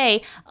someone to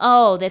say,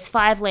 oh, there's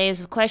 5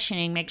 layers of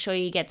questioning, make sure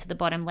you get to the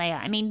bottom layer.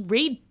 I mean,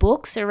 read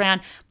books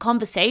around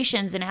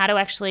conversations and how to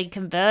actually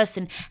converse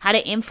and how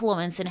to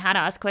influence and how to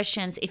ask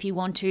questions if you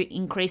want to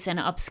increase and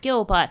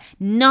upskill, but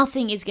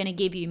nothing is going to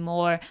give you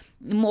more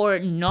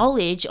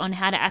knowledge on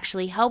how to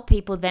actually help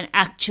people than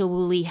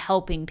actually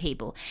helping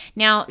people.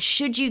 Now,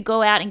 should you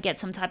go out and get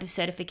some type of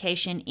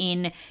certification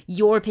in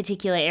your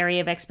particular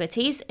area of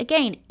expertise?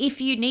 Again,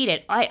 if you need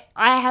it. I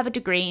have a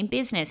degree in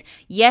business.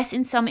 Yes,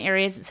 in some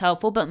areas it's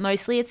helpful, but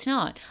mostly it's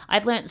not.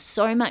 I've learned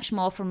so much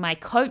more from my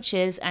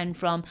coaches and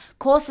from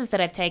courses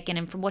that I've taken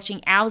and from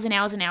watching hours and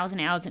hours and hours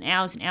and hours and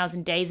hours and hours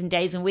and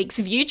days and weeks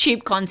of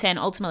YouTube content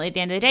ultimately at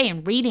the end of the day,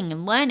 and reading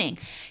and learning.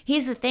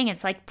 Here's the thing,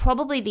 it's like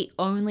probably the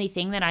only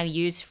thing that I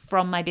use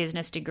from my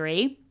business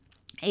degree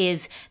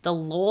is the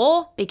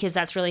law, because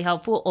that's really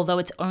helpful, although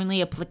it's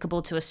only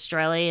applicable to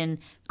Australian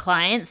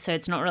clients, so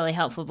it's not really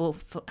helpful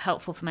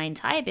for my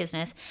entire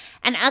business,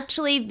 and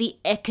actually the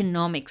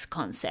economics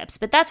concepts.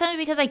 But that's only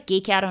because I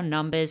geek out on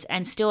numbers,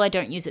 and still I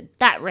don't use it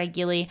that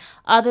regularly,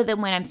 other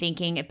than when I'm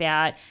thinking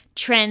about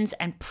trends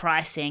and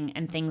pricing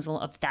and things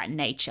of that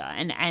nature,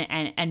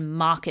 and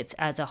markets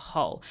as a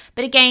whole.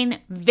 But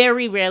again,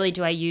 very rarely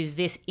do I use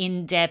this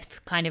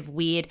in-depth kind of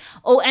weird,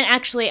 and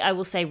actually I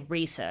will say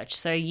research.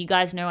 So you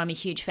guys know I'm a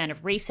huge fan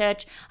of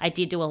research. I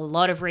did do a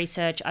lot of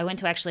research. I went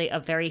to actually a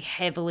very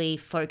heavily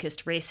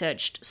focused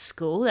researched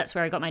school. That's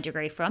where I got my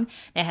degree from.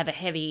 They have a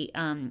heavy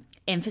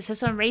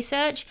emphasis on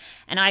research,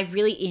 and I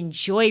really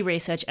enjoy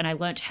research, and I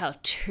learned how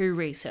to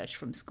research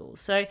from school.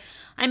 So,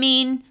 I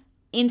mean,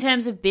 in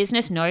terms of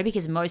business, no,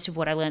 because most of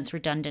what I learned is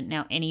redundant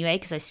now anyway,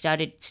 because I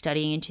started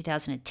studying in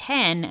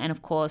 2010, and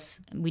of course,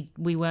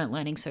 we weren't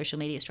learning social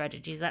media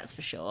strategies, that's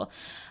for sure.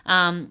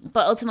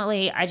 But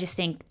ultimately, I just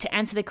think, to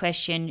answer the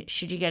question,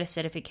 should you get a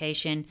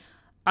certification?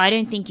 I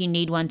don't think you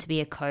need one to be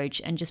a coach.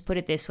 And just put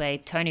it this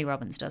way, Tony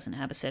Robbins doesn't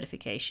have a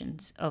certification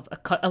of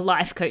a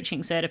life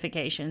coaching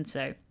certification.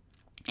 So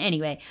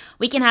anyway,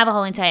 we can have a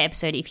whole entire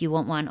episode if you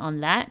want one on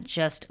that.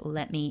 Just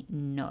let me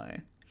know.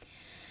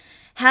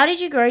 How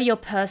did you grow your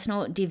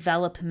personal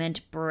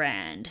development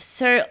brand?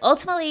 So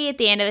ultimately, at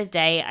the end of the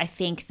day, I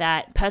think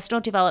that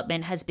personal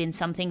development has been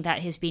something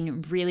that has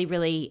been really,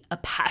 really a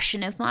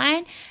passion of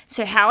mine.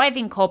 So how I've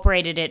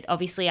incorporated it,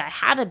 obviously, I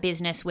have a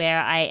business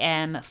where I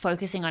am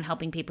focusing on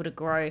helping people to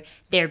grow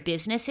their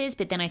businesses,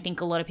 but then I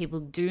think a lot of people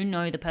do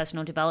know the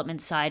personal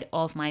development side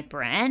of my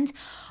brand.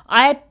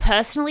 I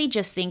personally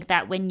just think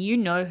that when you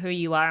know who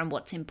you are and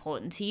what's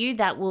important to you,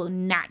 that will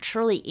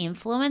naturally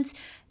influence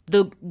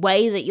the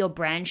way that your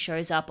brand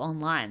shows up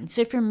online.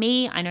 So for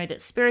me, I know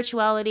that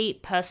spirituality,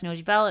 personal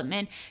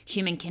development,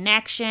 human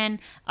connection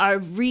are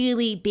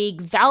really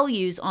big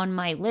values on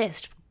my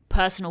list.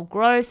 Personal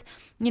growth,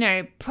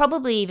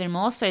 probably even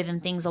more so than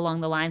things along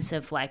the lines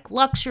of like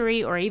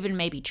luxury or even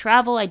maybe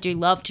travel. I do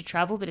love to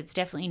travel, but it's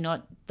definitely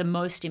not the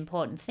most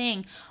important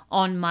thing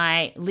on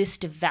my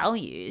list of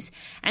values.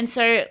 And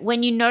so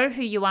when you know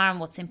who you are and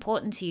what's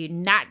important to you,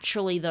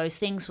 naturally those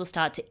things will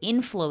start to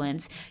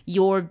influence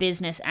your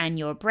business and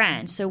your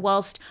brand. So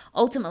whilst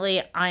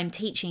ultimately I'm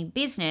teaching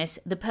business,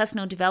 the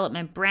personal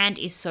development brand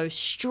is so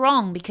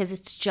strong because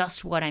it's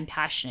just what I'm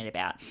passionate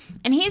about.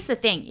 And here's the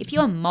thing, if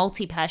you're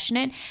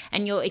multi-passionate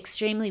and you're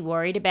extremely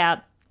worried about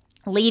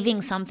leaving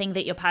something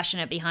that you're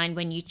passionate behind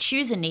when you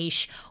choose a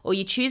niche or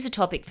you choose a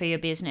topic for your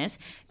business,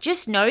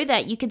 just know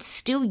that you could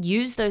still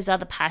use those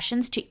other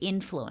passions to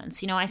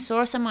influence. I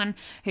saw someone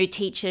who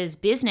teaches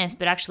business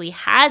but actually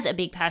has a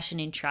big passion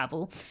in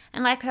travel,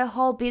 and like her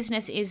whole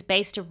business is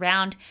based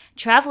around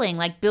traveling,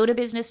 like build a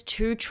business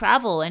to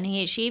travel.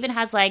 And she even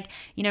has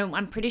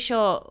I'm pretty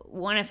sure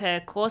one of her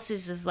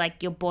courses is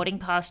like your boarding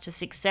pass to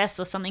success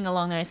or something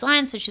along those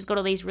lines. So she's got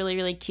all these really,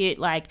 really cute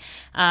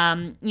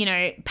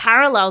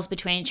parallels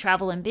between travel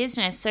travel and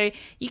business. So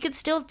you could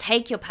still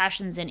take your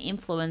passions and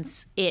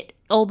influence it.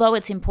 Although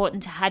it's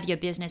important to have your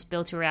business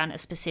built around a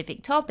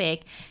specific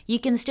topic, you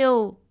can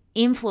still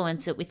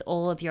influence it with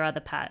all of your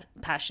other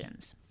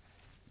passions.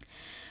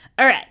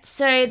 All right,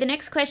 so the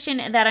next question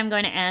that I'm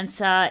going to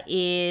answer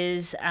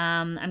is,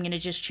 I'm going to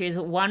just choose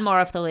one more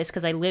off the list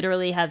because I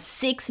literally have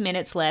 6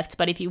 minutes left.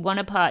 But if you want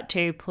a part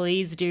 2,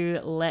 please do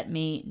let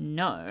me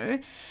know.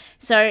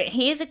 So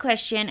here's a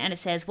question and it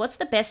says, what's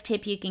the best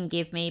tip you can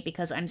give me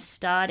because I'm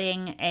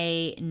starting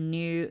a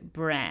new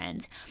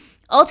brand?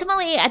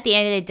 Ultimately, at the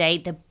end of the day,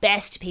 the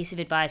best piece of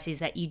advice is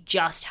that you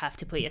just have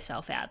to put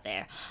yourself out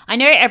there. I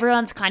know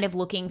everyone's kind of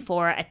looking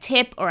for a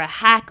tip or a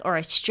hack or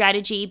a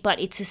strategy, but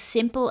it's as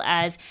simple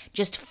as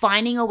just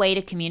finding a way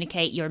to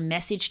communicate your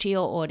message to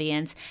your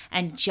audience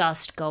and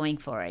just going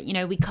for it. You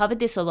know, we covered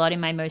this a lot in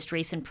my most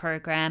recent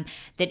program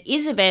that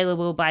is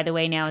available, by the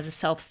way, now as a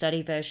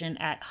self-study version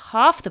at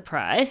half the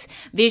price,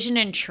 Vision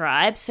and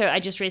Tribe. So I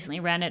just recently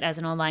ran it as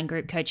an online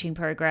group coaching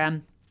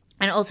program.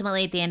 And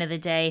ultimately, at the end of the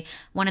day,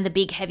 one of the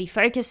big heavy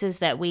focuses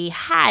that we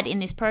had in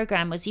this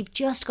program was you've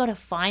just got to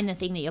find the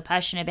thing that you're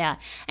passionate about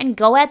and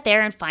go out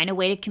there and find a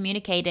way to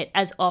communicate it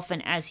as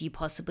often as you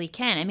possibly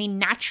can. I mean,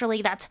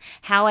 naturally, that's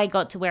how I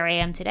got to where I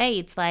am today.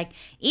 It's like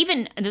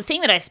even the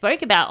thing that I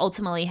spoke about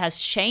ultimately has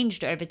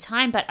changed over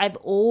time, but I've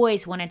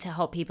always wanted to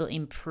help people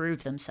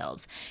improve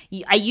themselves.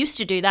 I used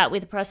to do that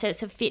with the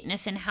process of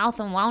fitness and health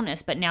and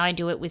wellness, but now I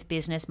do it with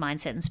business,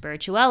 mindset, and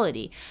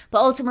spirituality.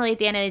 But ultimately, at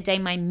the end of the day,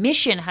 my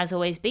mission has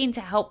always been to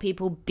help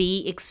people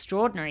be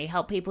extraordinary,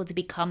 help people to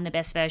become the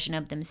best version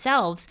of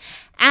themselves.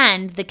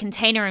 And the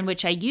container in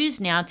which I use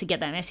now to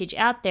get that message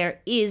out there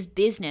is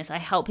business. I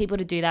help people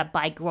to do that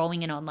by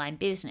growing an online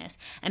business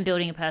and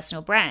building a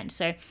personal brand.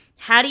 So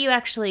how do you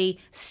actually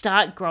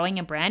start growing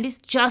a brand is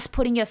just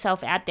putting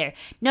yourself out there.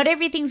 Not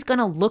everything's going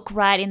to look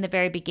right in the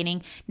very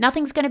beginning.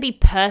 Nothing's going to be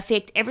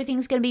perfect.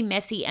 Everything's going to be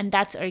messy, and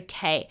that's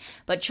okay.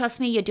 But trust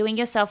me, you're doing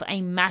yourself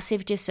a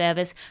massive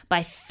disservice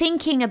by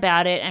thinking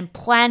about it and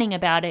planning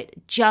about it.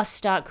 Just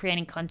start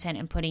creating content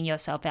and putting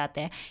yourself out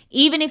there.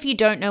 Even if you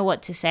don't know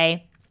what to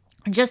say,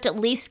 just at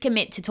least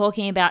commit to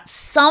talking about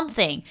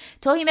something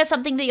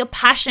that you're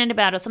passionate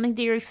about or something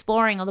that you're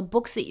exploring or the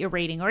books that you're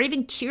reading or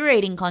even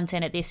curating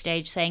content at this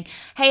stage saying,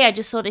 hey, I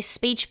just saw this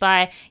speech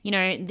by,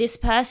 this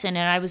person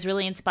and I was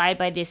really inspired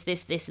by this,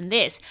 and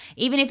this,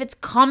 even if it's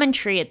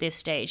commentary at this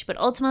stage. But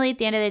ultimately, at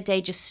the end of the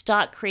day, just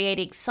start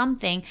creating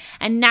something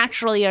and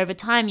naturally over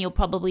time, you'll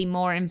probably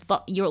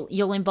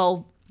you'll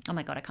involve oh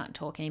my God, I can't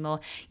talk anymore.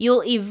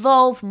 You'll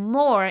evolve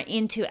more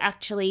into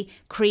actually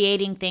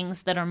creating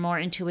things that are more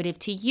intuitive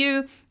to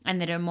you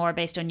and that are more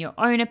based on your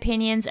own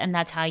opinions. And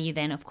that's how you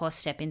then, of course,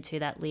 step into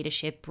that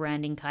leadership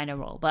branding kind of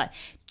role. But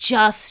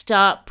just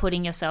start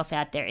putting yourself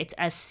out there. It's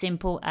as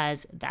simple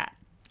as that.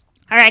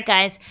 All right,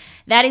 guys,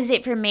 that is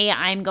it for me.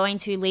 I'm going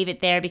to leave it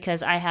there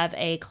because I have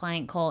a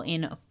client call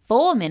in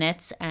 4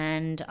 minutes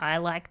and I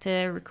like to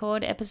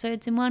record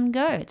episodes in one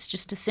go. It's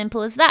just as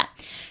simple as that.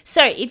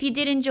 So if you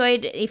did enjoy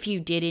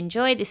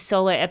this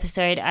solo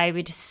episode, I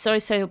would so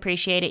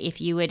appreciate it if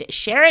you would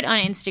share it on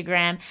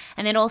Instagram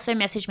and then also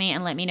message me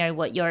and let me know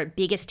what your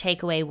biggest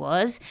takeaway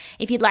was.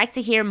 If you'd like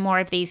to hear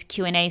more of these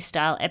Q&A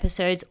style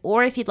episodes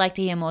or if you'd like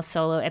to hear more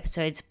solo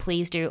episodes,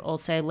 please do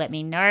also let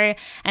me know.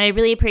 And I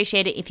really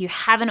appreciate it if you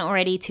haven't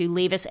already to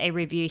leave us a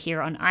review here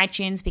on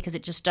iTunes because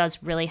it just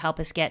does really help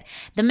us get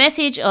the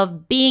message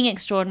of being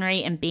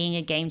extraordinary and being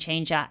a game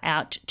changer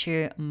out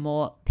to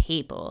more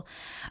people.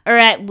 All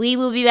right, we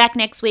will be back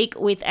next week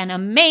with an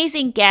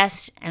amazing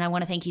guest, and I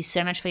want to thank you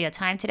so much for your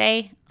time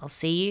today. I'll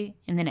see you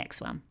in the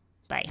next one.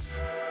 Bye.